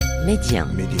ميديان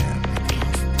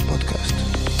بودكاست.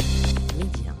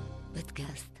 ميديان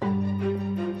بودكاست.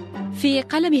 في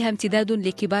قلمها امتداد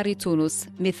لكبار تونس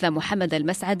مثل محمد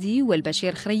المسعدي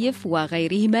والبشير خريف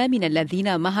وغيرهما من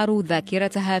الذين مهروا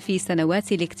ذاكرتها في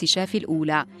سنوات الاكتشاف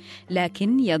الأولى،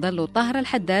 لكن يظل طاهر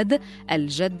الحداد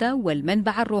الجدة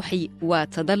والمنبع الروحي،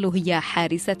 وتظل هي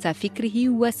حارسة فكره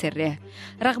وسره.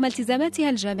 رغم التزاماتها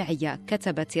الجامعية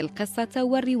كتبت القصة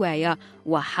والرواية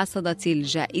وحصدت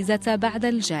الجائزة بعد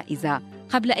الجائزة.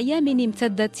 قبل أيام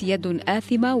امتدت يد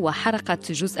آثمة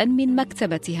وحرقت جزءاً من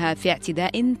مكتبتها في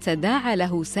اعتداء تداعى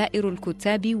له سائر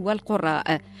الكتاب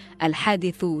والقراء.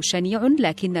 الحادث شنيع،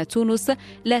 لكن تونس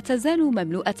لا تزال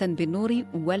مملوءة بالنور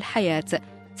والحياة.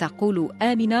 تقول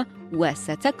آمنة: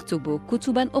 وستكتب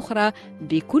كتباً أخرى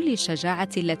بكل الشجاعة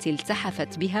التي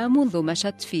التحفت بها منذ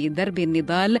مشت في درب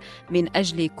النضال من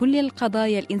أجل كل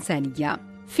القضايا الإنسانية.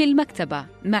 في المكتبة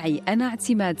معي أنا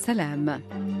اعتماد سلام.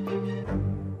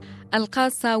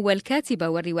 القاصة والكاتبة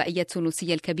والروائية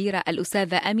التونسية الكبيرة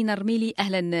الأستاذة آمنة الرميلي،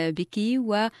 أهلا بك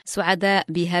وسعداء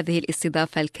بهذه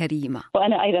الاستضافة الكريمة.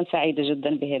 وأنا أيضا سعيدة جدا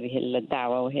بهذه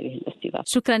الدعوة وهذه الاستضافة.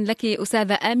 شكرا لك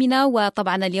أستاذة آمنة.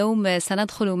 وطبعا اليوم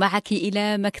سندخل معك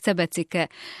إلى مكتبتك.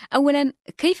 أولا،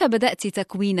 كيف بدأت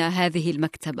تكوين هذه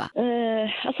المكتبة؟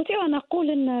 أستطيع أن أقول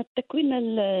أن تكوين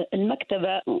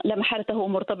المكتبة لا محالة هو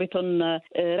مرتبط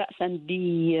رأسا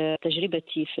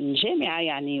بتجربتي في الجامعة.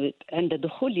 يعني عند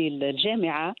دخولي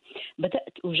الجامعة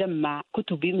بدأت أجمع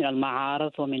كتبي من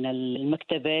المعارض ومن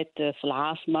المكتبات في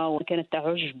العاصمة، وكانت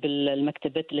تعج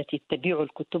بالمكتبات التي تبيع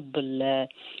الكتب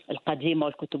القديمة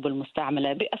والكتب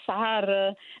المستعملة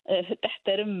بأسعار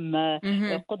تحترم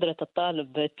قدرة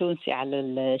الطالب التونسي على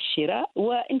الشراء.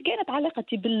 وإن كانت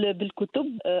علاقتي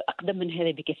بالكتب أقدم من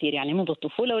هذا بكثير، يعني منذ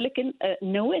الطفولة، ولكن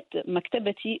نواة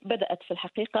مكتبتي بدأت في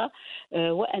الحقيقة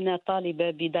وأنا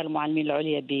طالبة بدار المعلمين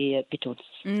العليا بتونس.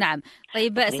 نعم.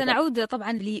 طيب، سنعود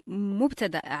طبعا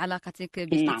لمبتدأ علاقتك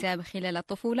بالكتاب. نعم. خلال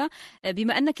الطفولة،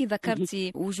 بما أنك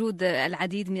ذكرت وجود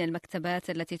العديد من المكتبات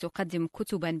التي تقدم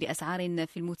كتبا بأسعار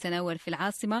في المتناول في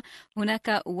العاصمة،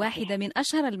 هناك واحدة من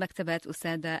أشهر المكتبات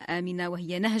أستاذة آمنة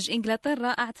وهي نهج إنجلترا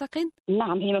أعتقد.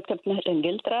 نعم، هي مكتبة نهج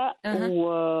إنجلترا.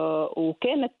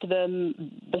 وكانت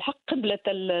بالحق قبلة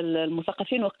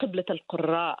المثقفين وقبلة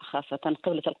القراء، خاصة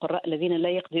قبلة القراء الذين لا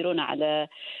يقدرون على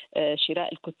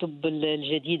شراء الكتب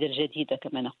الجديدة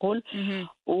كما نقول.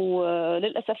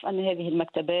 وللأسف أن هذه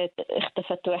المكتبات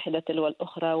اختفت واحدة تلو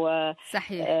الأخرى،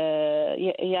 صحيح.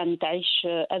 يعني تعيش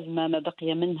أزمة ما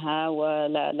بقي منها.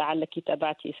 ولعلك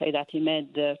تابعتي سيد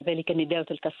اعتماد ذلك النداء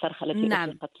وتلك الصرخة التي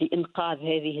أطلقت لإنقاذ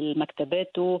هذه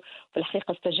المكتبات. وفي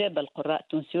الحقيقة استجاب القراء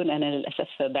التونسيون. أنا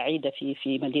للأسف بعيدة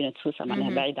في مدينة سوسة،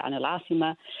 معناها بعيدة عن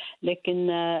العاصمة، لكن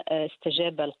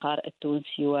استجاب القارئ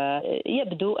التونسي.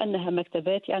 ويبدو أنها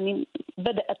مكتبات يعني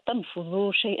بدأت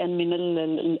تنفض شيئا من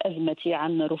الأزمة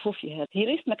عن رفوفها. هي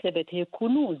ليست مكتبات، هي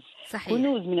كنوز. صحيح.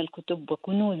 كنوز من الكتب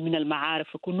وكنوز من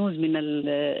المعارف وكنوز من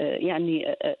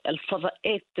يعني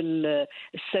الفضاءات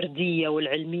السردية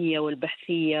والعلمية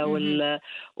والبحثية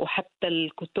وحتى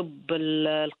الكتب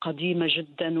القديمة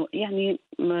جدا. يعني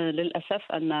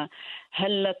للأسف أن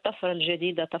هل الطفرة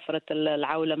الجديدة، طفرة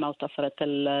العولمة وطفرة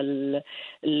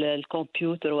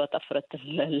الكمبيوتر وطفرة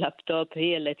اللابتوب،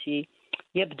 هي التي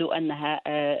يبدو أنها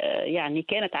يعني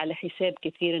كانت على حساب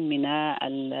كثير من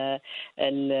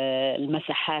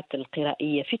المساحات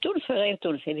القرائية في تونس وغير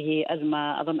تونس. هذه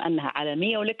أزمة أظن أنها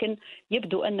عالمية، ولكن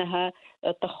يبدو أنها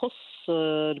تخص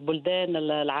البلدان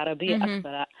العربية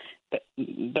أكثر،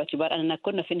 باعتبار أننا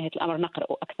كنا في نهاية الأمر نقرأ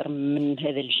أكثر من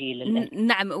هذا الجيل الآن.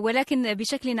 نعم، ولكن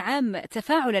بشكل عام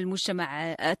تفاعل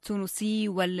المجتمع التونسي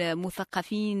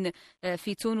والمثقفين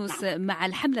في تونس مع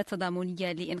الحملة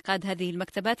التضامنية لإنقاذ هذه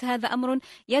المكتبات، هذا أمر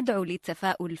يدعو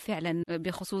للتفاؤل فعلا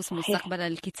بخصوص مستقبل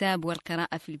الكتاب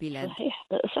والقراءة في البلاد.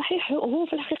 صحيح. هو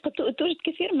في الحقيقة توجد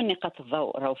كثير من نقاط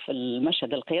الضوء في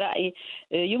المشهد القرائي.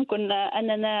 يمكن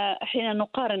أننا أحيانا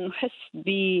نقارن، نحس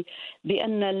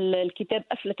بأن الكتاب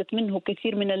أفلتت منه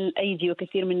كثير من الأيدي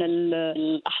وكثير من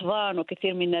الأحضان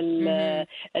وكثير من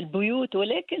البيوت.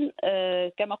 ولكن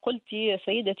كما قلت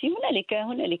سيدتي،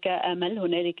 هنالك أمل،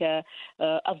 هنالك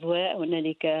أضواء،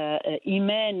 هنالك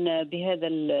إيمان بهذا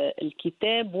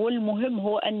الكتاب. والمهم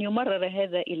هو أن يمرر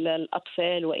هذا إلى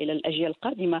الأطفال وإلى الأجيال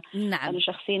القادمة. نعم. أنا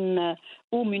شخصيا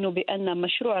أؤمن بأن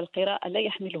مشروع القراءة لا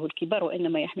يحمله الكبار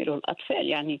وإنما يحمله الأطفال.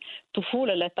 يعني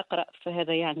طفولة لا تقرأ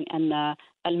فهذا يعني أن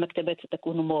المكتبات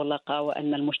ستكون مغلقة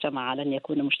وأن المجتمع لن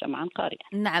يكون مجتمعا قارئا.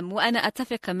 نعم، وأنا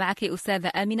أتفق معك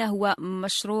أستاذة آمنة، هو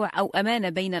مشروع أو أمانة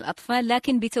بين الأطفال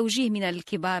لكن بتوجيه من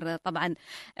الكبار طبعا.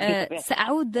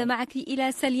 سأعود معك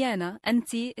إلى سليانة.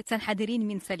 أنت تنحدرين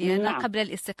من سليانة نعم. قبل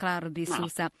الاستقرار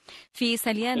بسوسة. نعم. في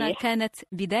سليانة صحيح. كانت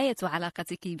بداية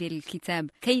علاقتك بالكتاب،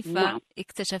 كيف نعم.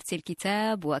 اكتشفت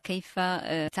الكتاب وكيف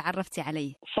تعرفت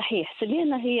عليه؟ صحيح،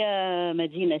 سليانة هي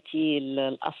مدينتي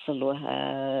الأصل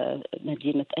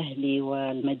ومدينة أهلي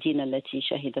والمدينة التي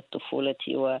شهدت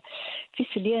طفولتي. وفي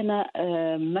سليانة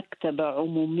مكتبة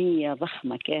عمومية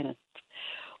ضخمة كانت،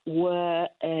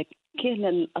 وكان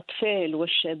الأطفال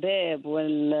والشباب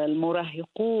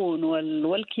والمراهقون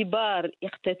والكبار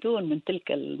يقتاتون من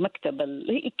تلك المكتبة.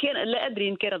 كان لا أدري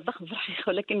إن كانت ضخمة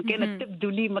ولكن كانت تبدو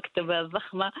لي مكتبة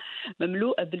ضخمة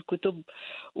مملوءة بالكتب.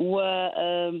 وشوف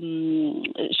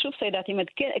سيدة اعتماد،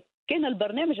 كان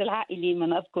البرنامج العائلي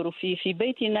من أذكر في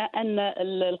بيتنا أن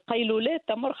القيلولات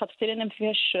تمر، خاطر سليانة ما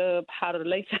فيهاش بحر،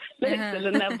 ليس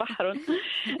لنا بحر.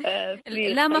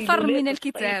 لا مفر من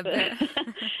الكتاب.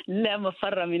 لا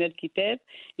مفر من الكتاب.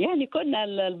 يعني كنا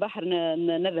البحر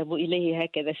نذهب إليه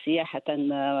هكذا سياحة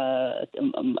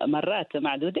مرات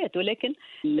معدودات، ولكن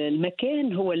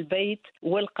المكان هو البيت،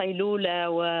 والقيلولة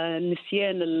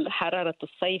ونسيان حرارة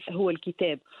الصيف هو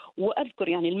الكتاب. وأذكر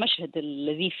يعني المشهد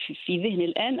الذي في ذهني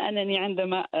الآن، أنني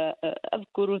عندما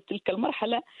أذكر تلك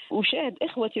المرحلة أشاهد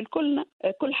إخوتي الكل،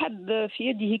 كل حد في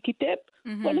يده كتاب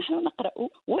ونحن نقرأ،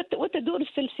 وتدور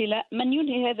السلسلة، من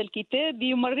ينهي هذا الكتاب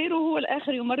يمرره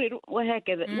والآخر يمرره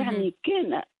وهكذا. يعني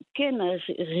كان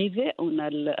غذاؤنا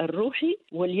الروحي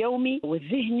واليومي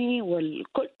والذهني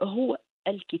والكل هو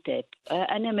الكتاب.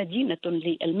 أنا مدينة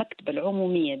للمكتبة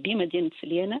العمومية بمدينة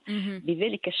سليانة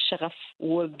بذلك الشغف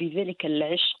وبذلك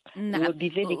العشق. نعم.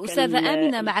 وبذلك أستاذة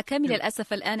آمنة، مع كامل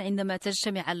الأسف الآن عندما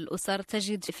تجتمع الأسر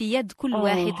تجد في يد كل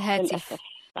واحد هاتف.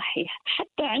 للأسف. صحيح،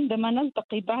 حتى عندما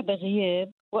نلتقي بعد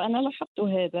غياب، وأنا لاحظت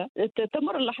هذا،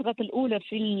 تمر اللحظات الأولى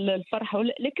في الفرحة،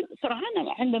 لكن سرعان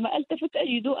عندما ألتفت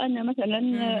أجد أن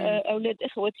مثلا أولاد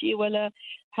إخوتي ولا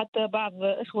حتى بعض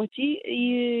إخوتي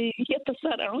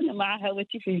يتصارعون مع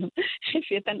هواتفهم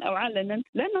خفية أو علنا.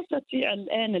 لا نستطيع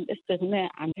الآن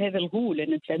الاستغناء عن هذا الغول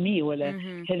نسميه، ولا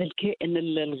هذا الكائن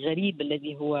الغريب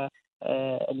الذي هو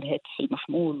الهاتف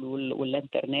المحمول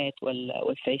والإنترنت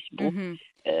والفيسبوك،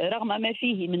 رغم ما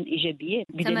فيه من إيجابيات،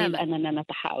 بدليل أننا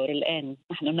نتحاور الآن،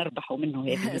 نحن نربح منه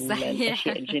هذه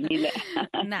الأشياء الجميلة.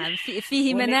 نعم،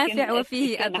 فيه منافع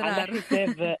وفيه أضرار على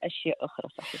حساب أشياء أخرى.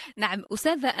 صحيح. نعم.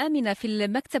 أستاذة آمنة، في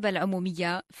المكتبة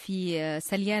العمومية في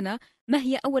سليانة، ما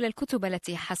هي أول الكتب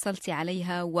التي حصلت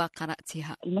عليها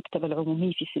وقرأتها؟ المكتبة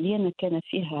العمومية في سليانة كان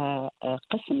فيها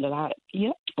قسم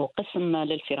للعربية وقسم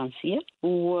للفرنسية،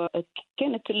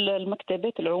 وكانت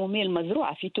المكتبات العمومية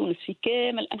المزروعة في تونس في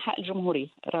كامل أنحاء الجمهورية.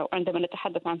 عندما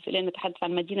نتحدث عن سليانة نتحدث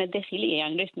عن مدينة داخلية،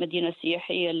 يعني ليست مدينة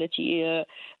سياحية التي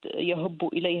يهب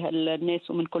إليها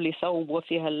الناس من كل صوب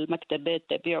وفيها المكتبات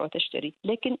تبيع وتشتري،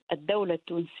 لكن الدولة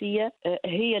التونسية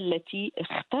هي التي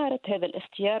اختارت هذا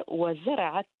الاختيار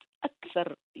وزرعت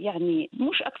أكثر، يعني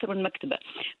مش أكثر من مكتبة،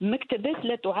 مكتبات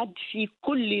لا تعد في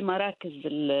كل مراكز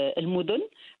المدن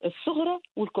الصغرى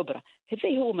والكبرى.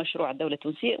 هذا هو مشروع الدولة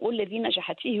التونسية والذي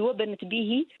نجحت فيه وبنت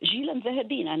به جيلا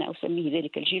ذهبيا، أنا أسميه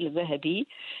ذلك الجيل الذهبي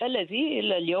الذي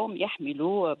اليوم يحمل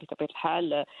بطبيعة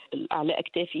الحال على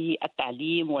أكتافه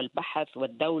التعليم والبحث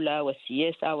والدولة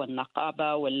والسياسة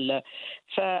والنقابة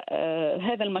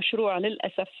فهذا المشروع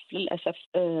للأسف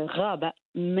غاب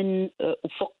من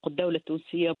أفق الدولة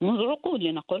التونسية منذ عقود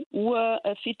لنقل.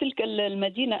 وفي تلك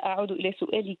المدينة، أعود إلى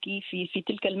سؤالك، في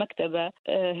تلك المكتبة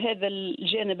هذا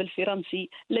الجانب الفرنسي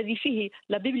الذي فيه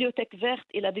لا بيبليوتيك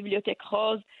فيرت إلى بيبليوتيك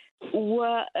روز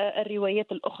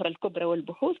والروايات الأخرى الكبرى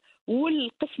والبحوث،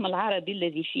 والقسم العربي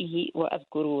الذي فيه،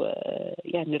 وأذكر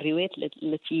يعني الروايات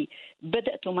التي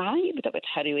بدأت معي بطبيعة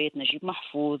روايات نجيب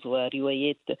محفوظ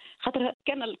وروايات، خاطر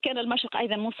كان المشرق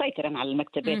أيضا مسيطرا على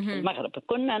المكتبات في المغرب،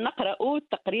 كنا نقرأ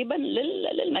تقريبا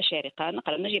للمشارقة،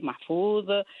 نقرأ نجيب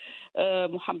محفوظ،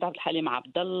 محمد عبد الحليم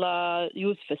عبد الله،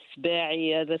 يوسف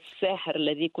السباعي، هذا الساحر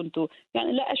الذي كنت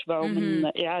يعني لا أشبع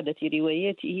من إعادة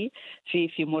رواياته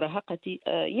في مراهقتي،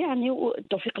 يعني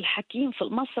توفيق الحكيم في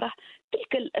المسرح،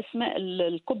 تلك الأسماء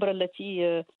الكبرى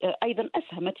التي أيضا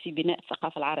أسهمت في بناء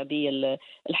الثقافة العربية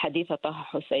الحديثة. طه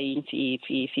حسين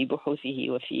في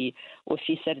بحوثه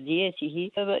وفي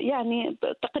سردياته، يعني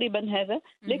تقريبا هذا.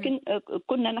 لكن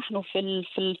كنا نحن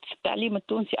في التعليم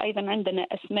التونسي أيضا عندنا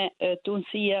أسماء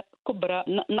تونسية كبرى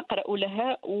نقرأ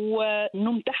لها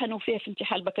ونمتحن فيها في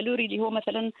امتحان البكالوري، اللي هو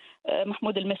مثلا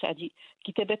محمود المسعدي،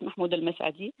 كتابات محمود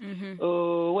المسعدي،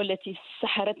 والتي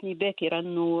سحرتني باكرا،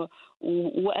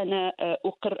 وأنا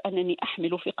أقر أنني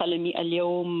أحمل في قلمي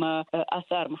اليوم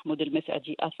آثار محمود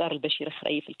المسعدي، آثار البشير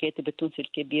خريف الكاتب التونسي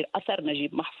الكبير، آثار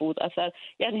نجيب محفوظ، آثار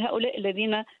يعني هؤلاء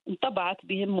الذين انطبعت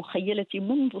بهم مخيلتي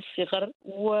منذ الصغر،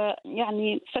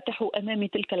 ويعني فتحوا أمامي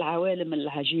تلك العوالم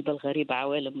العجيبة الغريبة،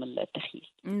 عوالم التخيل.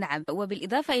 نعم،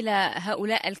 وبالإضافة إلى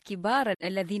هؤلاء الكبار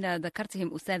الذين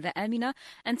ذكرتهم أستاذة آمنة،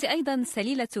 أنت أيضا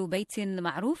سليلة بيت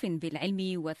معروف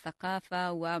بالعلم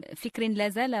والثقافة وفكر لا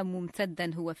زال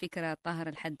ممتدا، هو فكر طاهر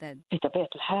الحداد. بطبيعة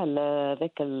الحال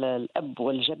ذاك الأب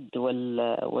والجد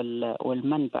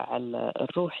والمنبع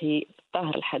الروحي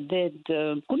طاهر الحداد،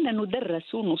 كنا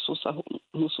ندرس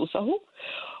نصوصه،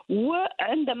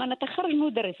 وعندما نتخرج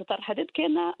ندرس. طاهر الحداد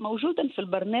كان موجودا في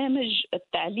البرنامج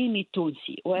التعليمي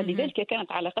التونسي، ولذلك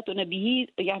كانت علاقتنا به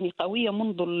يعني قوية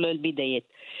منذ البدايات.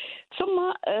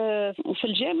 ثم في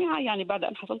الجامعة، يعني بعد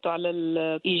أن حصلت على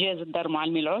إجازة دار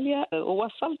المعلمين العليا،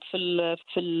 وصلت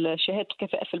في شهادة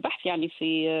الكفاءة في البحث، يعني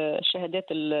في الشهادات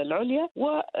العليا،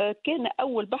 وكان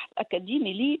أول بحث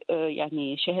أكاديمي لي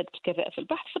يعني شهادة الكفاءة في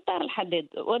البحث في طاهر الحداد،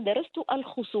 ودرست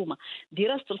الخصومة،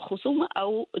 دراسة الخصومة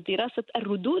أو دراسة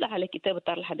الردود على كتابة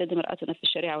طاهر الحداد مرآتنا في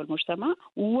الشريعة والمجتمع.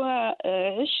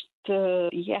 وعشت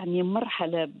يعني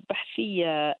مرحلة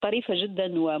بحثية طريفة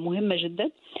جدا ومهمة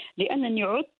جدا، لأنني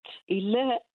عدت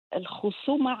إلى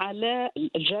الخصومة على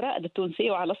الجرائد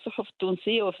التونسية وعلى الصحف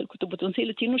التونسية وفي الكتب التونسية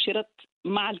التي نشرت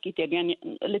مع الكتاب، يعني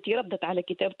التي ردت على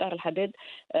كتاب طاهر الحداد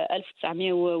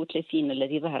 1930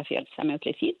 الذي ظهر في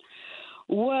 1930.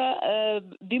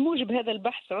 وبموجب هذا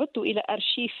البحث عدت إلى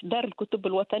أرشيف دار الكتب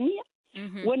الوطنية،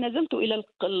 ونزلت إلى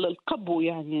القبو،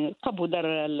 يعني القبو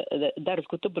دار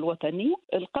الكتب الوطنية،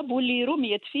 القبو اللي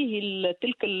رميت فيه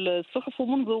تلك الصحف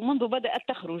منذ بدأت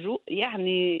تخرج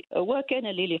يعني. وكان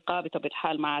لي لقاء بطبيعة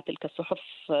الحال مع تلك الصحف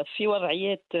في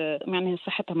وضعيات يعني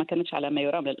صحتها ما كانتش على ما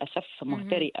يرام للأسف،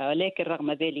 مهترئة، لكن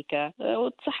رغم ذلك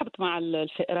وتصاحبت مع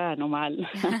الفئران ومع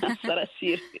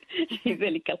الصراصير في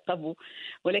ذلك القبو،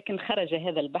 ولكن خرج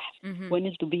هذا البحث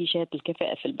ونلت به شهادة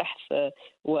الكفاءة في البحث.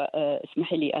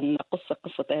 واسمح لي أن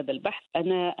قصة هذا البحث.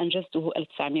 أنا أنجزته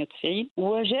 1990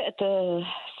 وجاءت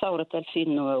ثورة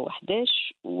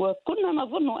 2011، وكنا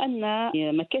نظن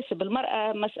أن مكاسب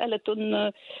المرأة مسألة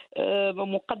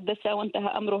مقدسة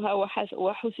وانتهى أمرها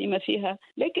وحسم فيها،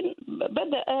 لكن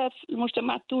بدأ في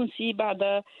المجتمع التونسي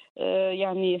بعد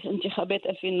يعني انتخابات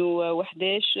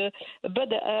 2011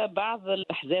 بدأ بعض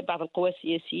الأحزاب، بعض القوى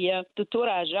السياسية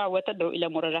تراجع وتدعو إلى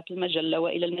مراجعة المجلة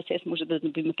وإلى المساس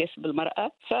مجددا بمكاسب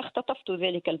المرأة. فاختطفت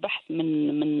ذلك البحث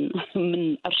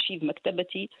من أرشيف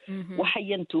مكتبتي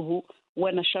وحينته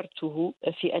ونشرته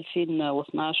في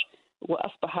 2012،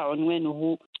 وأصبح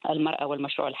عنوانه المرأة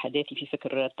والمشروع الحداثي في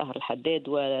فكر طاهر الحداد،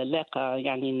 ولاقى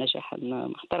يعني نجاحا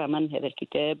محترما هذا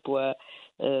الكتاب، و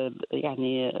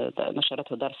يعني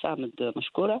نشرته دار صامد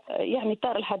مشكورة. يعني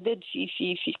طاهر الحداد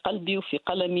في قلبي وفي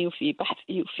قلمي وفي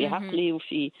بحثي وفي عقلي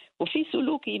وفي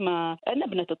سلوكي، ما أنا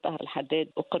ابنة طاهر الحداد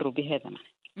أقر بهذا معي.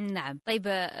 نعم. طيب،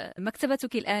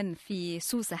 مكتبتك الآن في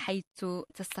سوسة حيث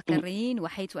تستقرين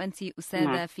وحيث أنت أستاذة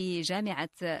نعم. في جامعة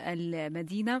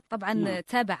المدينة، طبعا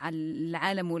تابع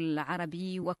العالم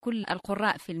العربي وكل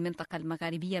القراء في المنطقة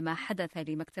المغاربية ما حدث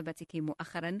لمكتبتك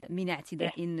مؤخرا من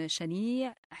اعتداء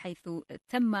شنيع حيث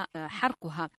تم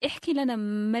حرقها. احكي لنا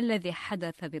ما الذي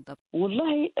حدث بالضبط.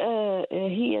 والله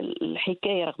هي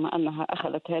الحكاية رغم أنها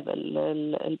أخذت هذا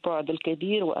البعد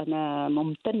الكبير، وأنا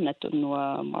ممتنة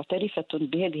ومعترفة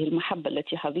بهذه المحبة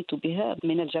التي حظيت بها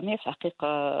من الجميع. في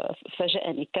حقيقة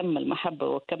فاجأني كم المحبة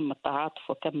وكم التعاطف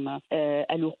وكم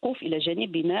الوقوف إلى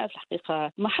جانبنا. في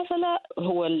الحقيقة ما حصل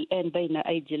هو الآن بين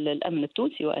أيدي الأمن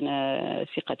التونسي، وأنا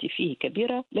ثقتي فيه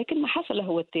كبيرة، لكن ما حصل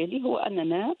هو التالي، هو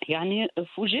أننا يعني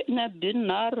فوجئنا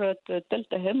بالنار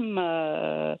تلتهم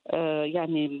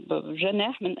يعني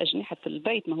جناح من أجنحة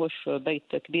البيت، ما هوش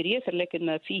بيت كبير ياسر،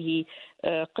 لكن فيه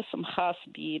قسم خاص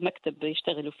بمكتب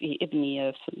يشتغل فيه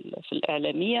ابني في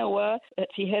الإعلامية،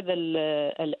 وفي هذا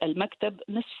المكتب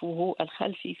نصفه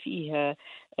الخلفي فيه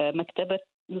مكتبة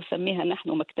نسميها نحن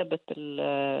مكتبة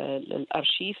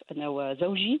الأرشيف أنا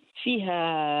وزوجي،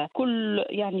 فيها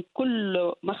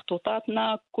كل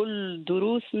مخطوطاتنا، كل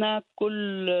دروسنا،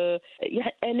 كل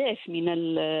يعني آلاف من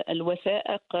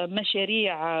الوثائق،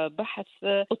 مشاريع بحث،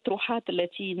 أطروحات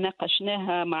التي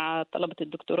ناقشناها مع طلبة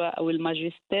الدكتوراه أو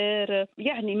الماجستير.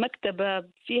 يعني مكتبة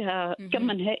فيها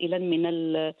كما هائلا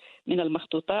من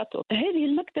المخطوطات. هذه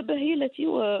المكتبة هي التي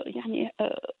يعني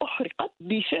أحرقت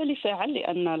بفعل فاعل،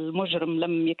 لأن المجرم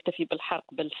لم لم يكتفي بالحرق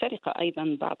بل سرق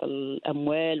أيضا بعض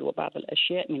الأموال وبعض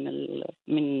الأشياء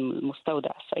من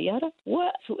مستودع السيارة.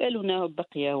 وسؤالنا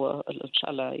بقي وإن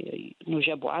شاء الله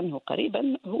نجاب عنه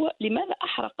قريبا، هو لماذا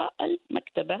أحرق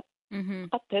المكتبة؟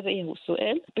 قد هذا هو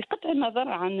السؤال. بقطع النظر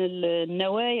عن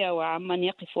النوايا وعمن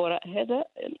يقف وراء هذا،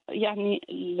 يعني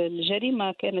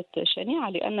الجريمة كانت شنيعة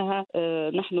لأنها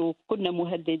نحن كنا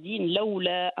مهددين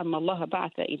لولا أن الله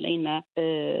بعث إلينا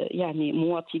يعني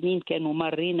مواطنين كانوا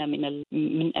مارين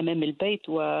من أمام البيت،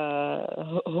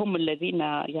 وهم الذين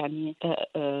يعني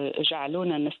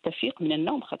جعلونا نستفيق من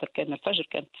النوم، خاطر كان الفجر،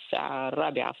 كانت الساعة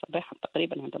 4 صباحا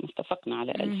تقريبا عندما استفقنا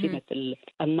على ألسنة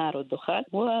النار والدخان.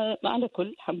 وعلى كل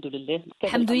الحمد لله.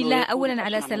 الحمد لله أولا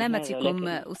على سلامتكم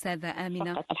أستاذة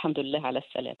آمنة. الحمد لله على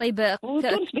السلامة. طيب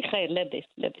وتونس بخير، لا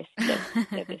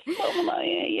بأس.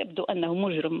 يبدو أنه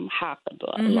مجرم حاقد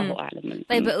والله أعلم.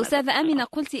 طيب أستاذة آمنة،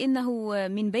 قلت إنه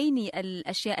من بين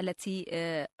الأشياء التي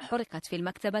حرقت في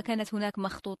المكتبة كانت هناك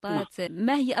مخطوطات.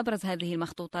 ما هي أبرز هذه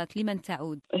المخطوطات؟ لمن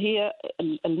تعود؟ هي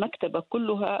المكتبة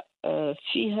كلها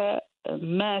فيها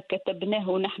ما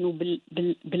كتبناه نحن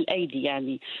بالأيدي،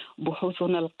 يعني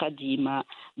بحوثنا القديمة،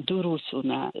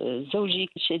 دروسنا. زوجي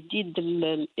شديد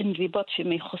الانضباط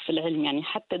فيما يخص العلم، يعني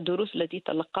حتى الدروس التي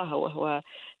تلقاها وهو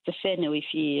في الثانوي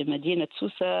في مدينة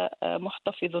سوسة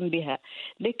محتفظ بها.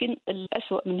 لكن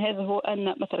الأسوأ من هذا هو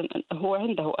أن مثلا هو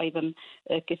عنده أيضا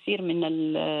كثير من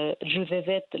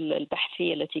الجذاذات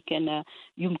البحثية التي كان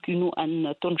يمكن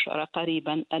أن تنشر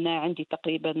قريبا. أنا عندي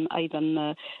تقريبا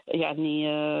أيضا يعني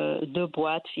 2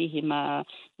 بوات فيهما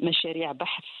مشاريع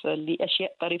بحث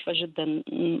لأشياء طريفة جدا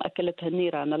أكلتها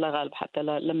النيران، لا غالب حتى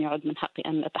لم يعد من حقي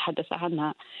أن أتحدث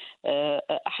عنها.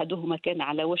 أحدهما كان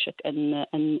على وشك أن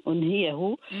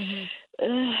أنهيه.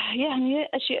 يعني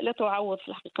أشياء لا تعوض في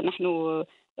الحقيقة. نحن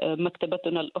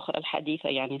مكتبتنا الأخرى الحديثة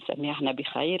يعني نسميها احنا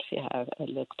بخير، فيها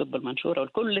الكتب المنشورة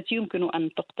والكل التي يمكن أن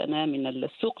تقتنى من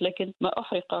السوق، لكن ما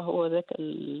أحرق هو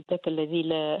ذاك الذي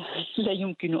لا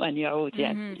يمكن أن يعود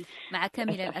يعني مع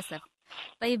كامل الأسف.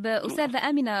 طيب أستاذة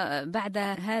آمنة، بعد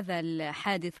هذا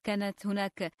الحادث كانت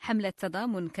هناك حملة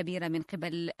تضامن كبيرة من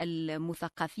قبل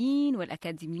المثقفين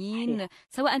والأكاديميين،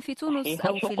 سواء في تونس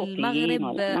أو في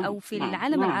المغرب أو في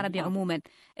العالم العربي عموما.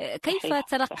 كيف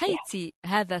تلقيت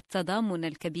هذا التضامن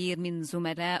الكبير من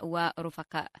زملاء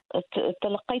ورفقاء؟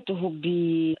 تلقيته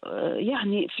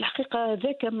يعني في الحقيقة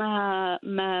ذاك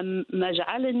ما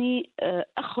جعلني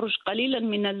أخرج قليلا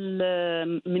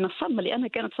من الصدمة، لأنها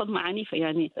كانت صدمة عنيفة.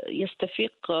 يعني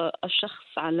يستفيق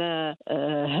الشخص على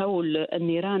هول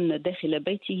النيران داخل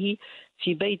بيته،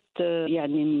 في بيت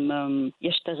يعني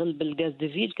يشتغل بالغاز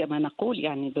ديفيل كما نقول،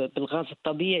 يعني بالغاز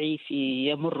الطبيعي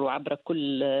يمر عبر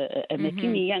كل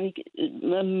أماكنه. يعني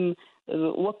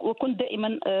وكنت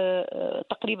دائما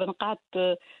تقريبا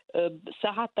قعدت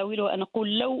ساعات طويلة وأنا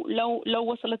أقول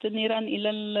لو وصلت النيران إلى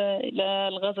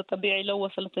الغاز الطبيعي، لو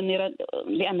وصلت النيران،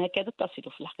 لأنها كادت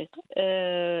تصل في الحقيقة.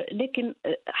 لكن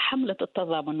حملة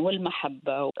التضامن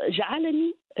والمحبة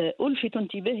جعلني ألفت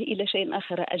انتباهي إلى شيء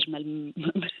آخر أجمل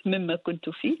مما كنت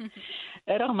فيه،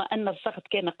 رغم أن الضغط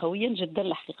كان قويا جدا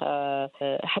الحقيقة،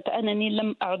 حتى أنني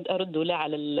لم أعد أرد لا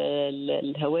على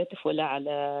الهواتف ولا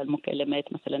على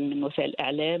المكالمات مثلا من وسائل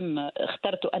الإعلام.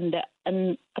 اخترت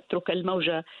أن أترك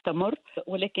الموجة تمر،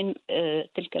 ولكن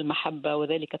تلك المحبة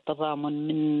وذلك التضامن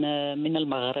من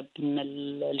المغرب، من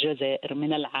الجزائر،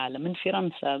 من العالم، من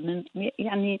فرنسا،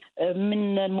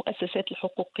 من المؤسسات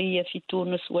الحقوقية في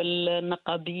تونس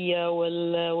والنقابية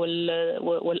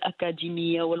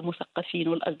والأكاديمية والمثقفين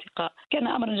والأصدقاء، كان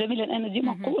أمرا جميلا. أنا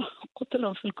ديما قلت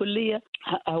لهم في الكلية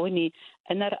هوني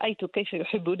أنا رأيت كيف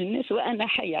يحبون الناس وأنا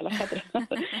حي، على خاطر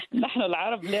نحن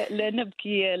العرب لا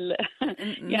نبكي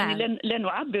يعني لا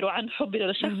نعبر عن حبنا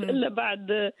للشخص إلا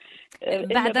بعد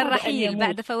الرحيل،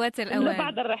 بعد فوات الأوان،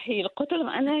 بعد الرحيل. قلت لهم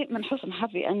أنا من حسن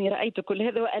حظي أني رأيت كل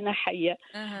هذا وأنا حية.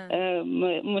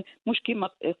 مش كما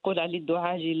يقول علي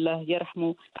الدعاجي الله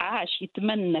يرحمه، عاش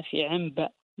يتمنى في عنبة،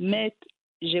 مات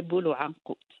جابوا له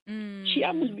عنقود. شي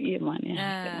يعمل بيه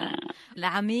معناها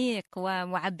العميق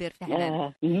ومعبر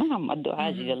فعلا. نعم،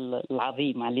 الدعاجي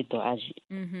العظيم علي الدعاجي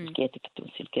الكاتب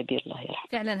التونسي الكبير الله يرحمه.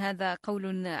 فعلا هذا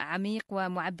قول عميق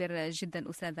ومعبر جدا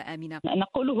أستاذة آمنة.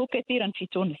 نقوله كثيرا في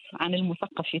تونس عن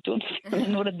المثقف في تونس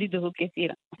نردده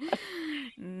كثيرا.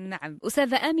 نعم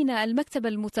أستاذة آمنة، المكتبة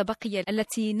المتبقية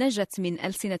التي نجت من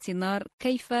ألسنة النار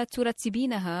كيف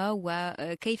ترتبينها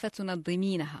وكيف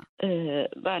تنظمينها؟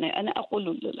 أنا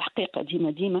أقول الحقيقة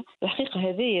ديما الحقيقة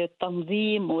هذه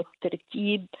التنظيم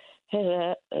والترتيب،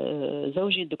 هذا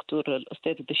زوجي الدكتور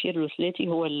الأستاذ بشير الوسلاتي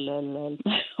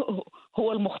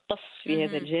هو المختص في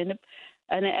هذا الجانب.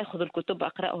 أنا أخذ الكتب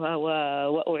أقرأها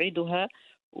وأعيدها،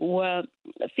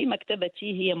 وفي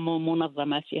مكتبتي هي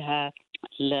منظمة، فيها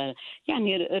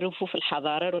يعني رفوف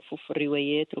الحضارة، رفوف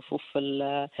الروايات، رفوف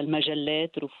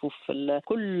المجلات، رفوف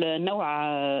كل نوع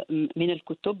من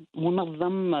الكتب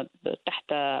منظم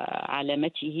تحت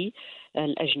علامته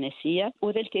الأجنسية،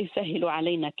 وذلك يسهل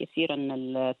علينا كثيرا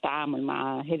التعامل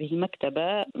مع هذه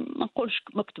المكتبة. ما نقولش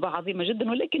مكتبة عظيمة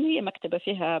جدا، ولكن هي مكتبة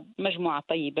فيها مجموعة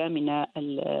طيبة من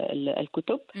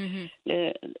الكتب،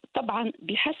 طبعا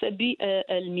بحسب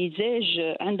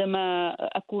المزاج. عندما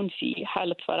أكون في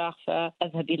حالة فراغ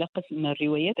فأذهب إلى قسم من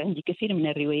الروايات، عندي كثير من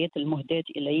الروايات المهداة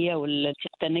إلي والتي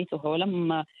اقتنيتها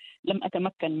ولم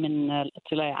أتمكن من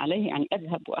الاطلاع عليه، يعني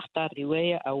أذهب وأختار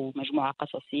رواية أو مجموعة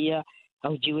قصصية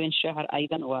أو ديوان شعر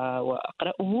أيضا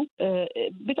وأقرأه.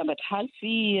 بطبيعة الحال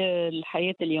في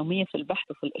الحياة اليومية، في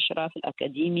البحث وفي الإشراف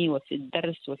الأكاديمي وفي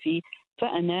الدرس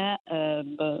فأنا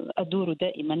أدور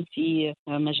دائما في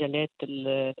مجالات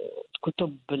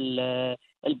الكتب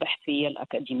البحثية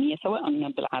الأكاديمية،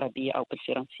 سواء بالعربية أو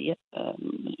بالفرنسية.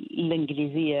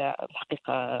 الإنجليزية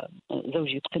الحقيقة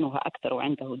زوجي يتقنها أكثر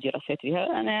وعنده دراسات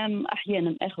فيها. أنا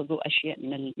أحيانا أخذ أشياء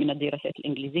من الدراسات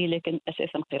الإنجليزية، لكن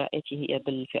أساسا قراءتي هي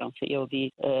بالفرنسية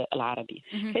وبالعربية.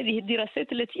 هذه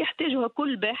الدراسات التي يحتاجها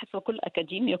كل باحث وكل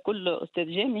أكاديمي وكل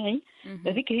أستاذ جامعي،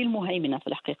 هذه هي المهيمنة في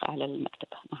الحقيقة على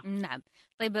المكتبة. نعم.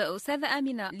 طيب أستاذة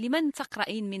آمنة، لمن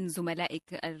تقرأين من زملائك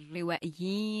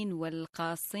الروائيين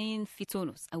والقاصين في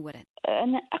تونس أولا؟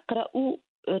 أنا أقرأ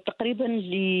تقريبا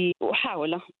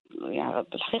أحاول، يعني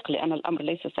بالحقيقة لأن الأمر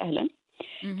ليس سهلا.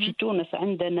 في تونس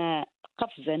عندنا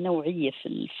قفزة نوعية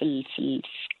في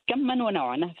كما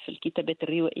ونوعا في الكتابات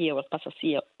الروائية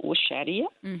والقصصية والشعرية.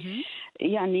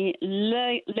 يعني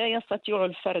لا يستطيع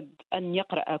الفرد أن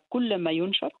يقرأ كل ما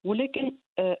ينشر، ولكن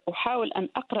أحاول أن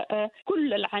أقرأ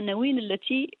كل العناوين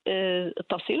التي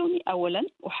تصلني أولا،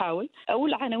 أحاول، أو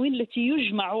العناوين التي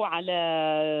يجمع على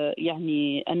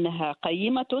يعني أنها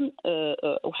قيمة،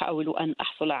 أحاول أن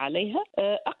أحصل عليها.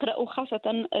 أقرأ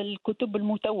خاصة الكتب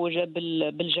المتوجة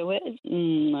بالجوائز،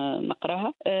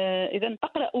 نقرأها. إذن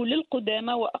أقرأ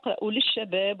للقدامى وأقرأ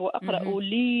للشباب وأقرأ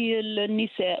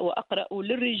للنساء وأقرأ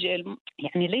للرجال،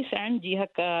 يعني ليس عندي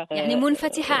هكا يعني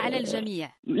منفتحة على الجميع.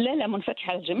 لا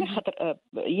منفتحة على الجميع، خاطر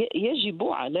يجب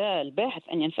على الباحث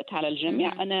أن ينفتح على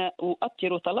الجميع. أنا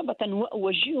أؤطر طلبة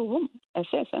وأوجههم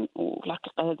أساسا،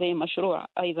 والحقيقة هذا مشروع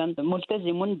أيضا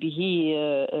ملتزم به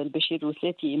البشير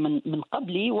الوسلاتي من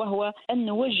قبلي، وهو أن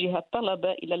نوجه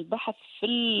الطلبة إلى البحث في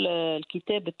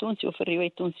الكتاب التونسي وفي الرواية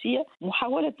التونسية،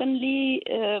 محاولة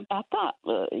لإعطاء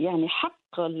يعني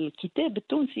حق الكتاب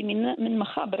التونسي من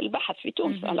مخابر البحث في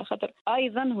تونس، على خاطر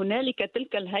أيضا هنالك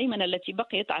تلك الهيمنة التي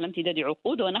بقيت على امتداد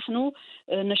عقود، ونحن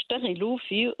نشتغل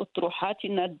في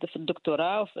أطروحاتنا في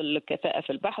الدكتوراه وفي الكفاءة في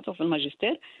البحث وفي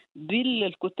الماجستير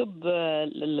بالكتب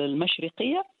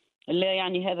المشرقية. لا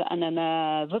يعني هذا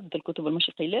أننا ضد الكتب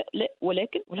المشرقية، لا،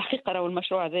 ولكن والحقيقة رأوا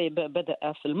المشروع هذا بدأ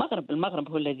في المغرب.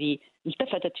 المغرب هو الذي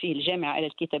التفتت فيه الجامعة إلى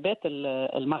الكتابات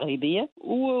المغربية،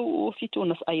 وفي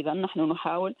تونس أيضا نحن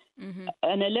نحاول.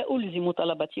 أنا لا ألزم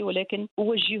طلبتي، ولكن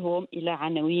أوجههم إلى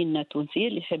عناوين تونسية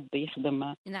اللي يحب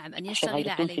يخدم. نعم، أن يشتغل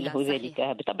عليها. له ذلك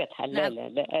بطبيعة الحال. نعم.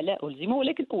 لا ألزمه،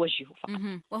 ولكن أوجهه فقط.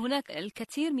 وهناك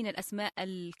الكثير من الأسماء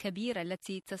الكبيرة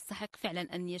التي تستحق فعلا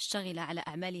أن يشتغل على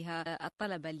أعمالها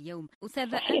الطلبة اليوم.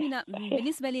 أستاذة آمنة،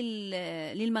 بالنسبة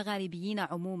للمغاربيين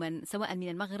عموما، سواء من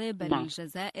المغرب،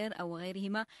 الجزائر أو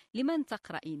غيرهما، لمن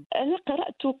تقرأين؟ أنا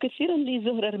قرأت كثيرا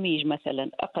لزهرة رميج مثلا،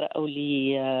 أقرأ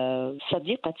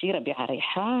لصديقتي ربيعة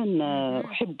ريحان،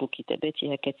 أحب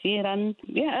كتاباتها كثيرا.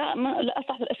 لا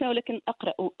أستحضر الأسماء، ولكن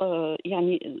أقرأ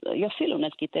يعني يصلنا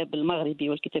الكتاب المغربي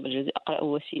والكتاب الجزائري. أقرأ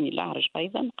وسيني الأعرج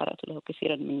أيضا، قرأت له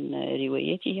كثيرا من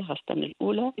رواياته خاصة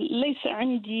الأولى. ليس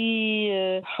عندي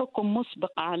حكم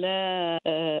مسبق على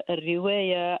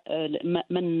الرواية.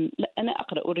 لا، أنا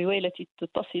أقرأ الرواية التي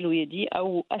تصل يدي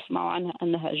أو أسمع عنها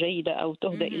أنها جيدة أو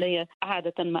تهدى إلي،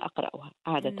 عادة ما أقرأها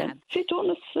عادة. نعم. في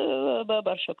تونس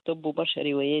برشا كتب وبرشا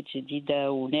روايات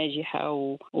جديدة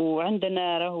وناجحة،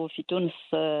 وعندنا راهو في تونس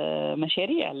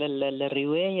مشاريع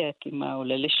للرواية كما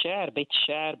ولا للشعر، بيت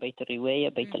الشعر، بيت الرواية،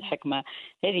 بيت الحكمة.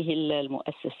 هذه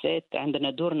المؤسسات عندنا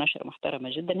دور نشر محترمة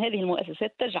جدا. هذه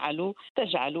المؤسسات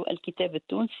تجعل الكتاب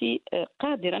التونسي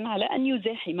قادرا على أن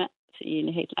يزاحم في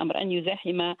نهاية الأمر، أن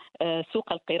يزاحم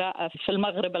سوق القراءة في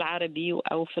المغرب العربي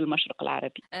أو في المشرق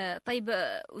العربي. طيب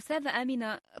أستاذة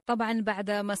آمنة، طبعا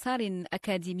بعد مسار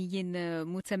أكاديمي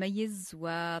متميز،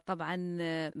 وطبعا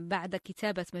بعد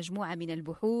كتابة مجموعة من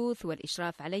البحوث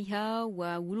والإشراف عليها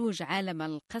وولوج عالم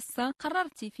القصة،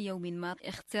 قررت في يوم ما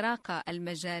اختراق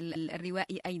المجال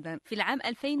الروائي أيضا. في العام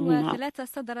 2003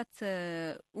 صدرت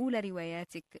أولى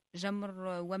رواياتك جمر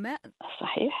وماء.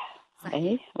 صحيح.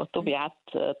 صحيح. وطبعت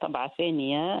طبعة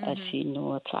ثانية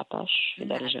 2019 في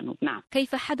دار الجنوب. نعم.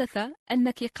 كيف حدث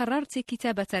أنك قررت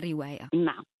كتابة الرواية؟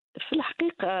 نعم، في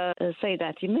الحقيقة سيدة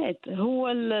اعتماد، هو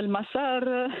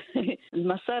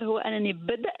المسار هو أنني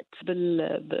بدأت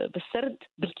بالسرد،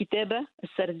 بالكتابة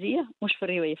السردية، مش في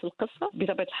الرواية، في القصة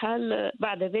بطبيعة الحال.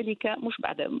 بعد ذلك مش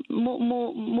بعد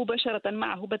مباشرة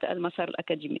معه بدأ المسار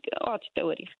الأكاديمي. أعطي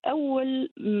تواريخ. أول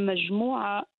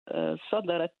مجموعة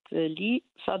صدرت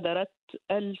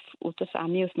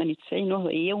 1998 وهو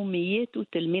يوميات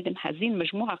تلميذ حزين،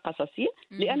 مجموعة قصصية،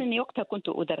 لأنني وقتها كنت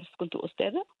كنت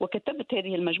أستاذة وكتبت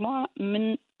هذه المجموعة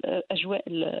من أجواء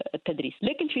التدريس.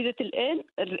 لكن في ذات الآن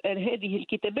هذه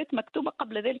الكتابات مكتوبة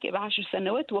قبل ذلك ب10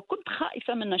 سنوات، وكنت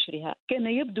خائفة من نشرها. كان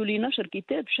يبدو لي نشر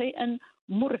كتاب شيئا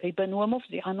مرعبا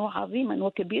ومفزعا وعظيما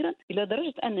وكبيرا، إلى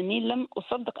درجة أنني لم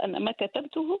أصدق أن ما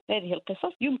كتبته، هذه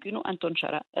القصص، يمكن أن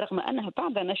تنشر، رغم أنها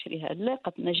بعد نشرها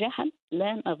لاقت نجاحا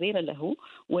لا نظير له،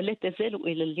 ولا تزال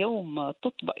إلى اليوم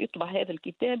يطبع هذا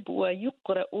الكتاب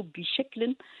ويقرأ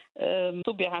بشكل.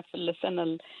 طبع في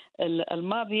السنة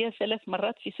الماضية 3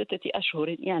 مرات في 6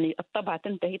 أشهر، يعني الطبعة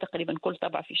تنتهي تقريبا كل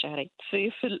طبعة في شهرين.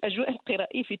 في الأجواء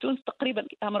القرائية في تونس تقريبا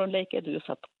أمر لا يكاد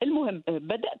يصدق. المهم،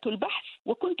 بدأت البحث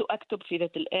وكنت أكتب في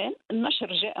ذات الآن.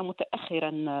 النشر جاء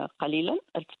متأخرا قليلا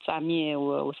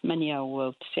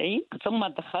 1998، ثم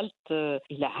دخلت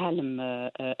إلى عالم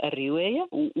الرواية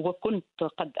وكنت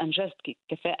قد أنجزت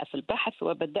كفاءة في البحث،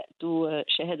 وبدأت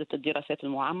شهادة الدراسات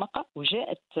المعمقة،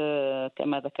 وجاءت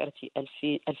كما ذكرت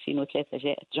 2003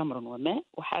 جاءت جمر وماء،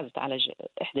 وحازت على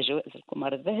إحدى جوائز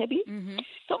الكمار الذهبي.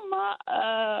 ثم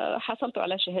حصلت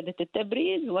على شهادة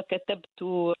التبريز وكتبت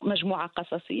مجموعة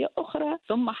قصصية أخرى،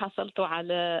 ثم حصلت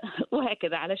على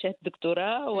وهكذا على شهادة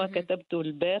دكتوراه وكتبت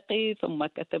الباقي، ثم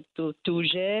كتبت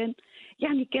توجان.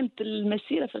 يعني كانت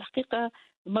المسيرة في الحقيقة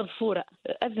مغفورة،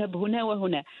 أذهب هنا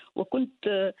وهنا.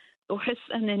 وكنت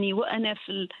أحس أنني وأنا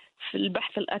في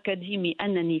البحث الأكاديمي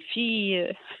أنني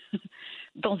في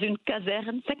dans une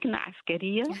caserne، سكنة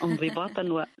عسكرية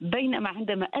انضباطا. وبينما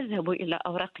عندما أذهب إلى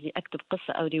أوراق لأكتب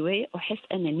قصة أو رواية أحس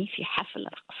أنني في حفل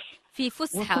رقص، في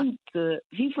فسحة، وكنت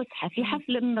في فسحة، في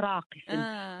حفل راقص.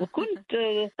 وكنت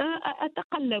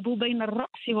أتقلب بين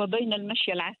الرقص وبين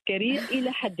المشي العسكرية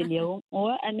إلى حد اليوم،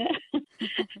 وأنا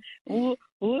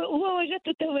ووجدت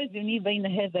توازني بين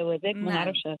هذا وذاك. ما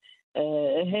نعرفش،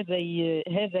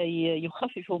 هذا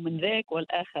يخفف من ذاك،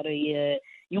 والآخر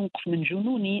ينقص من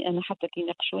جنوني. أنا حتى كي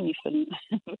ناقشوني في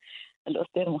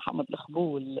الأستاذ محمد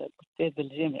الخبو، الأستاذ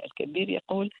الجامع الكبير،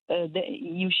 يقول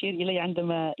يشير إلي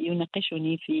عندما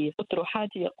يناقشني في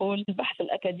أطروحاتي، يقول البحث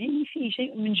الأكاديمي فيه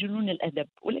شيء من جنون الأدب،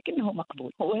 ولكنه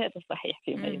مقبول، وهذا صحيح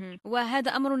فيما يمكن.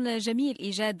 وهذا أمر جميل،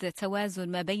 إيجاد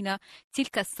توازن ما بين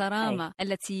تلك الصرامة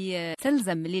التي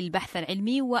تلزم للبحث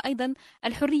العلمي، وأيضا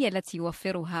الحرية التي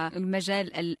يوفرها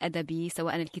المجال الأدبي،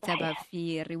 سواء الكتابة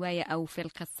في الرواية أو في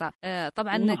القصة.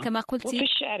 طبعا كما قلت، وفي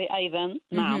الشعر أيضا.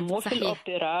 نعم. وفي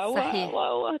الأوبرا،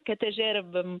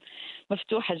 وكتجارب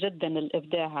مفتوحة جدا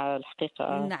الإبداع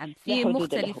الحقيقة. نعم، في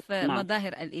مختلف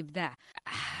مظاهر الإبداع.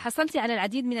 حصلت على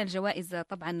العديد من الجوائز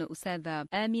طبعا أستاذة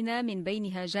آمنة، من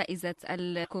بينها جائزة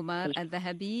الكمار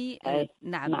الذهبي.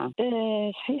 نعم.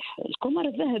 صحيح، الكمار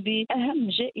الذهبي أهم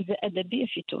جائزة أدبية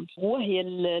في تونس، وهي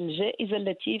الجائزة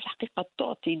التي في الحقيقة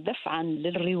تعطي دفعا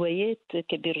للروايات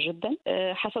كبير جدا.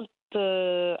 حصلت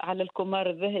على الكمار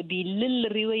الذهبي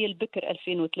للرواية البكر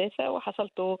 2003،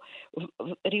 وحصلت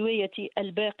روايتي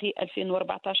الباقي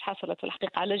 2014 حصلت في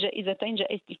الحقيقة على جائزتين: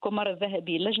 جائزة الكمار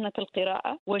الذهبي لجنة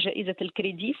القراءة، وجائزة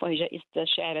الكريديف وهي جائزة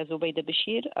الشاعرة زبيدة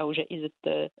بشير، أو جائزة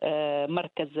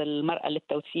مركز المرأة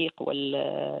للتوثيق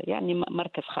يعني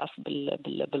مركز خاص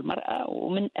بالمرأة،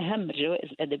 ومن أهم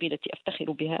الجوائز الأدبية التي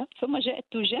أفتخر بها. ثم جاءت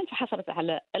توجان فحصلت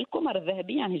على الكمار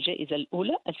الذهبي، يعني الجائزة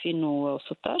الأولى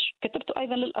 2016. كتبت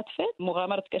أيضا للأطفال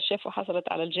مغامرة كشاف،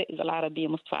 وحصلت على الجائزة العربية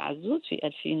مصطفى عزوز في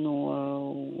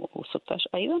 2016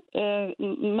 أيضا.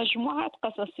 مجموعة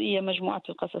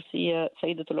القصصية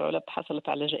سيدة العلب حصلت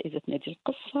على جائزة نادي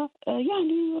القصة.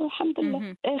 يعني الحمد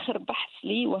لله. آخر بحث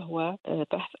لي، وهو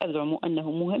بحث أزعم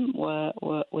أنه مهم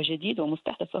وجديد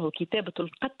ومستحدث، وهو كتابة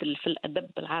القتل في الأدب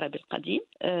العربي القديم.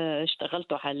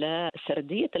 اشتغلت على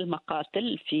سردية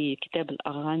المقاتل في كتاب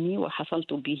الأغاني،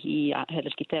 وحصلت به هذا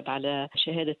الكتاب على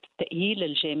شهادة التأهيل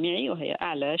الجامعي، وهي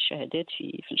أعلى الشهادات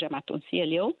في الجامعة التونسية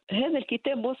اليوم. هذا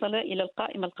الكتاب وصل إلى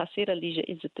القائمة القصيرة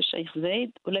لجائزة الشيخ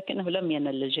زايد، ولكنه لم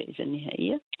ينل الجائزة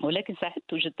النهائية. ولكن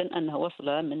سعدت جدا أنه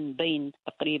وصل من بين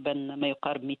تقريبا ما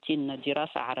يقارب 200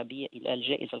 دراسة عربية إلى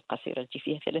الجائزة القصيرة التي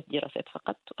فيها 3 دراسات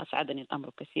فقط. أسعدني الأمر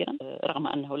كثيرا، رغم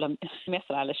أنه لم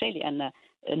يحصل على شيء، لأن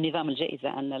نظام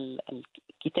الجائزة أن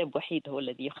الكتاب وحيد هو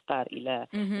الذي يختار إلى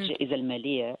الجائزة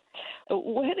المالية،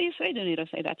 وهذا يسعدني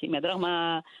سيدة اعتماد،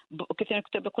 رغم كثير من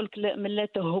الكتاب يقول لك لا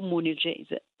تهمني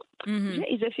الجائزة.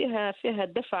 جائزة فيها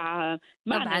دفع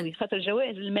معنوي، خاطر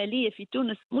الجوائز المالية في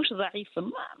تونس مش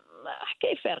ضعيفة،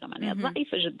 حكاية فارغة معناها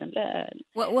ضعيفة جدا. لا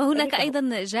وهناك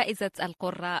أيضا جائزة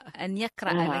القراء، أن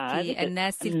يقرأ لك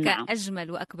الناس، تلك نعم.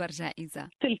 أجمل وأكبر جائزة،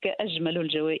 تلك أجمل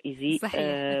الجوائز.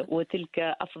 وتلك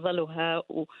أفضلها.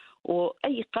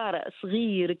 وأي قارئ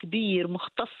صغير كبير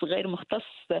مختص غير مختص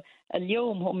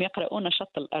اليوم هم يقرؤون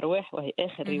شط الأرواح، وهي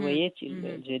آخر رواياتي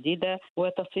الجديدة،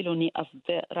 وتصلني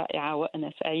أصداء رائعة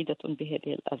وأنا سعيدة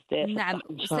بهذه الأصداء. نعم.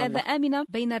 أستاذة آمنة،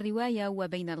 بين الرواية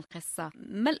وبين القصة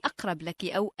ما الأقرب لك،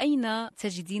 أو أين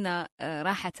تجدين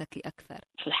راحتك أكثر؟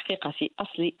 في الحقيقة في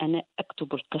أصلي أنا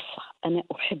أكتب القصة، أنا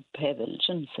أحب هذا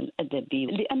الجنس الأدبي،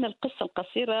 لأن القصة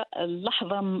القصيرة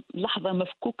لحظة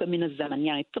مفكوكة من الزمن،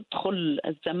 يعني تدخل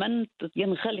الزمن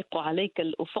ينغلق عليك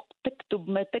الأفق، تكتب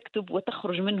ما تكتب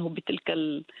وتخرج منه بتلك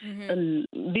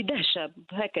بدهشة،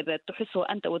 هكذا تحسه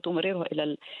أنت وتمرره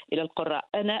إلى القراء.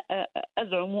 أنا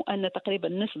أزعم أن تقريبا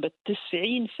نسبة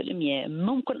 90%،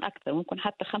 ممكن أكثر، ممكن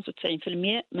حتى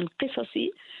 95% من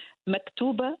قصصي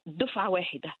مكتوبة دفعة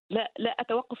واحدة، لا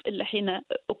أتوقف إلا حين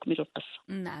أكمل القصة.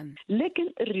 نعم.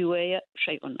 لكن الرواية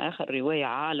شيء آخر، الرواية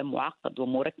عالم معقد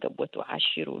ومركب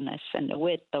وتعاشرنا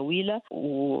سنوات طويلة،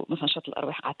 ومثلا شط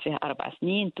الأرواح قعدت فيها 4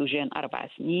 سنين، توجان 4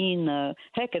 سنين،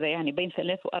 هكذا يعني بين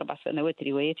 3 و4 سنوات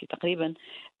رواياتي تقريبا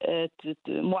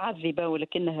معذبة،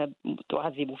 ولكنها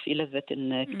تعذب في لذة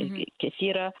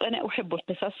كثيرة. أنا أحب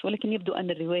القصص، ولكن يبدو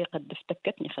أن الرواية قد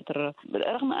افتكتني، خاطر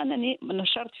رغم أنني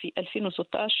نشرت في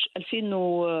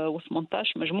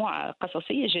 2018 مجموعة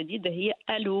قصصية جديدة هي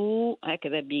ألو،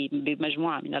 هكذا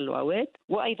بمجموعة من اللغات،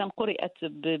 وأيضا قرأت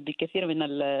بكثير من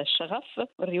الشغف.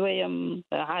 الرواية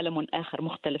عالم آخر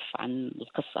مختلف عن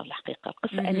القصة. الحقيقة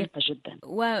القصة أنيقة جدا،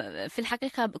 وفي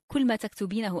الحقيقة كل ما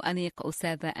تكتبينه أنيق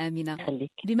أستاذة آمنة.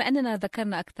 خليك. بما أننا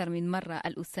ذكرنا أكثر من مرة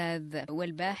الأستاذ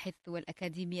والباحث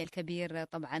والأكاديمي الكبير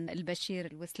طبعا البشير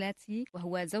الوسلاتي،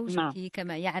 وهو زوجك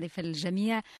كما يعرف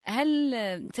الجميع، هل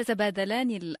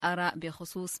تتبادلان الآراء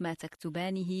بخصوص ما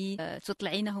تكتبانه؟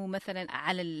 تطلعينه مثلا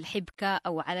على الحبكة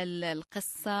أو على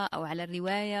القصة أو على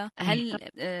الرواية؟ هل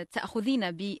تأخذين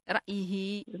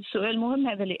برأيه؟ السؤال مهم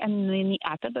هذا، لأنني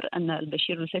أعتبر أن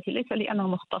البشير الوسلاتي ليس لأنه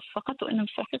مختص فقط، وإنما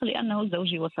في الحقيقة لأنه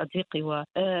زوجي وصديقي،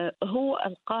 وهو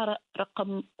القارئ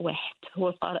رقم 1، هو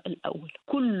القارئ الأول.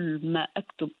 كل ما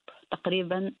أكتب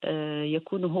تقريبا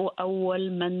يكون هو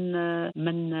أول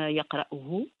من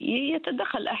يقرأه.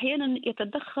 يتدخل أحيانا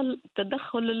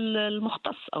تدخل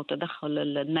المختص أو تدخل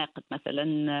الناقد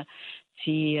مثلا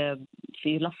في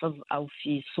لفظ أو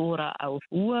في صورة،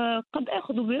 وقد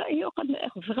أخذ برأيه وقد لا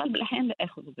أخذ، في غالب الأحيان لا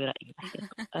أخذ برأيه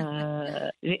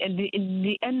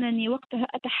لأنني وقتها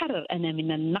أتحرر أنا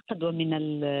من النقد ومن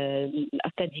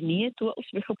الأكاديميات،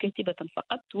 وأصبح كاتبة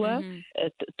فقط،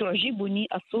 وتعجبني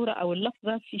الصورة أو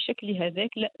اللفظة في شكل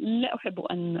هذاك، لا أحب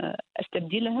أن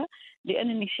أستبدلها،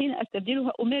 لأنني حين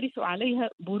أستبدلها أمارس عليها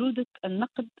برودة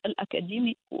النقد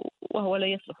الأكاديمي، وهو لا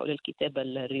يصلح للكتابة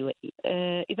الروائية.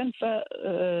 إذن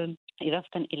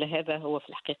إضافة إلى هذا، هو في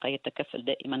الحقيقة يتكفل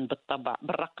دائما بالطبع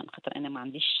بالرقم، خاطر أنا ما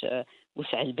عنديش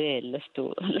وسع البال،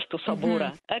 لست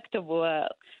صبورة أكتب،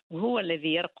 وهو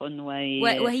الذي يرقن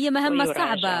وهي مهمة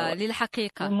صعبة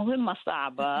للحقيقة،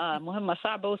 مهمة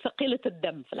صعبة وثقيلة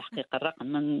الدم في الحقيقة. الرقم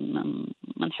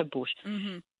ما نحبوش.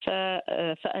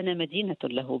 فأنا مدينة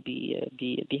له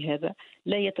بهذا،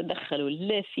 لا يتدخل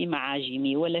لا في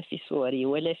معاجمي ولا في صوري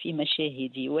ولا في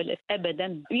مشاهدي ولا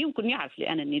أبدا. يمكن يعرف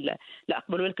لأنني لا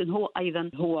أقبل، ولكن هو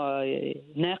أيضا هو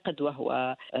ناقد،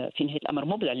 وهو في نهاية الأمر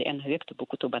مبدع، لأنه يكتب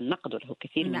كتب النقد، وله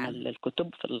كثير من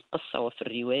الكتب في القصة وفي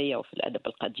الرواية وفي الأدب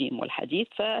القديم والحديث.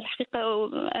 فالحقيقة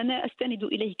أنا أستند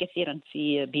إليه كثيرا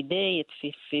في بداية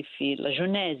في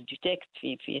الجناز دو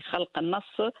تكست، في خلق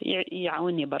النص،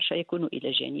 يعاونني برشا، يكون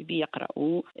إلى جانبي،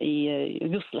 يقرأ،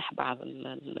 يصلح بعض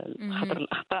خطر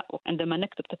الأخطاء. عندما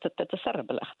نكتب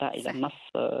تتسرب الأخطاء إلى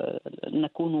النص،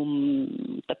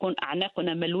 تكون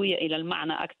أعناقنا ملوية إلى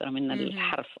المعنى أكثر من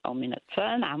الحرف أو من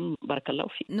فنعم، بارك الله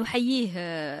فيك. نحييه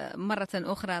مرة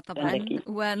أخرى طبعا،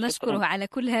 ونشكره شكرا على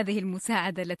كل هذه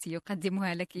المساعدة التي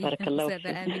يقدمها لك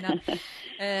أستاذة آمنة.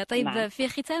 طيب نعم. في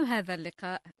ختام هذا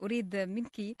اللقاء أريد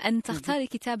منك أن تختاري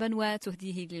كتابا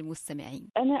وتهديه للمستمعين.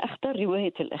 أنا أختار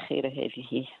رواية الأخيرة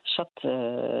هذه، شط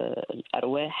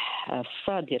الأرواح،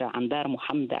 صادرة عن دار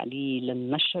محمد علي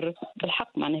للنشر.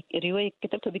 بالحق معناها رواية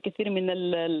كتبتها بكثير من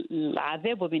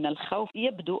العذاب ومن الخوف.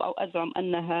 يبدو أو أزعم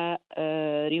أنها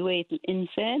رواية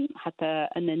الإنسان، حتى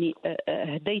أنني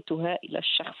هديتها إلى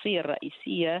الشخصية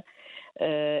الرئيسية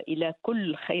إلى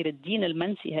كل خير الدين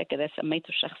المنسي، هكذا سميت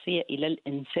الشخصية، إلى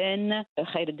الإنسان.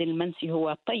 خير الدين المنسي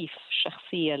هو طيف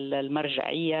الشخصية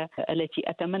المرجعية التي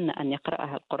أتمنى أن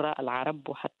يقرأها القراء العرب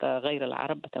وحتى غير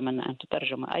العرب، أتمنى أن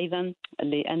تترجم أيضا،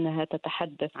 لأنها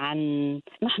تتحدث عن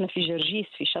نحن في جرجيس،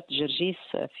 في شط جرجيس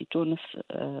في تونس،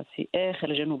 في آخر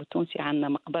الجنوب التونسي، عندنا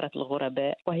مقبرة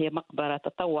الغرباء، وهي مقبرة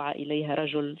تطوع إليها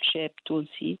رجل شاب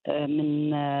تونسي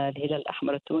من الهلال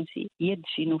الأحمر التونسي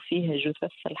يدفن فيها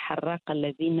جثث الحراقة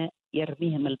الذين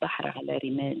يرميهم البحر على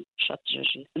رمال شط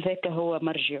جرجيس. ذاك هو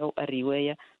مرجع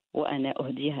الرواية، وأنا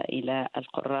أهديها إلى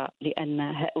القراء، لأن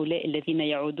هؤلاء الذين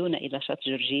يعودون إلى شط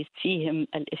جرجيس فيهم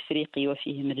الإفريقي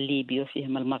وفيهم الليبي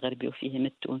وفيهم المغربي وفيهم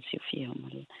التونسي وفيهم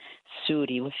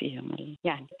السوري وفيهم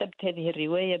يعني كتبت هذه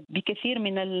الرواية بكثير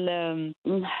من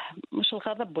مش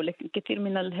الغضب، ولكن كثير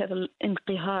من هذا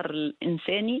الانقهار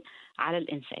الإنساني على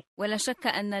الإنسان. ولا شك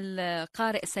أن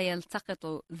القارئ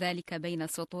سيلتقط ذلك بين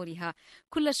سطورها.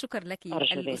 كل الشكر لك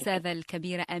الأستاذة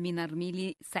الكبيرة آمنة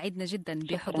الرميلي، سعدنا جدا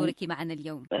بحضورك معنا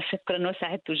اليوم. شكرا،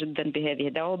 وسعدت جدا بهذه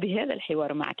الدعوة وبهذا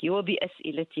الحوار معك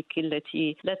وبأسئلتك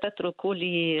التي لا تترك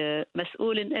لي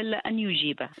مسؤول إلا أن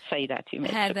يجيب. سيدة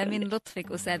اعتماد، هذا من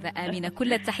لطفك أستاذة آمنة،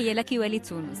 كل التحية لك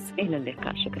ولتونس. إلى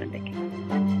اللقاء، شكرا لك.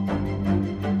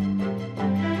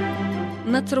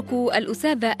 نترك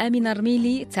الأستاذة آمنة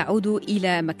الرميلي تعود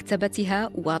إلى مكتبتها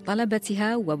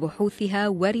وطلبتها وبحوثها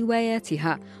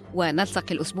ورواياتها،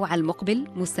 ونلتقي الأسبوع المقبل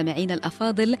مستمعين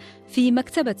الأفاضل في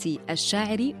مكتبة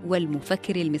الشاعر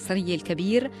والمفكر المصري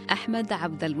الكبير أحمد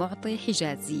عبد المعطي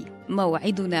حجازي.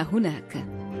 موعدنا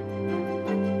هناك.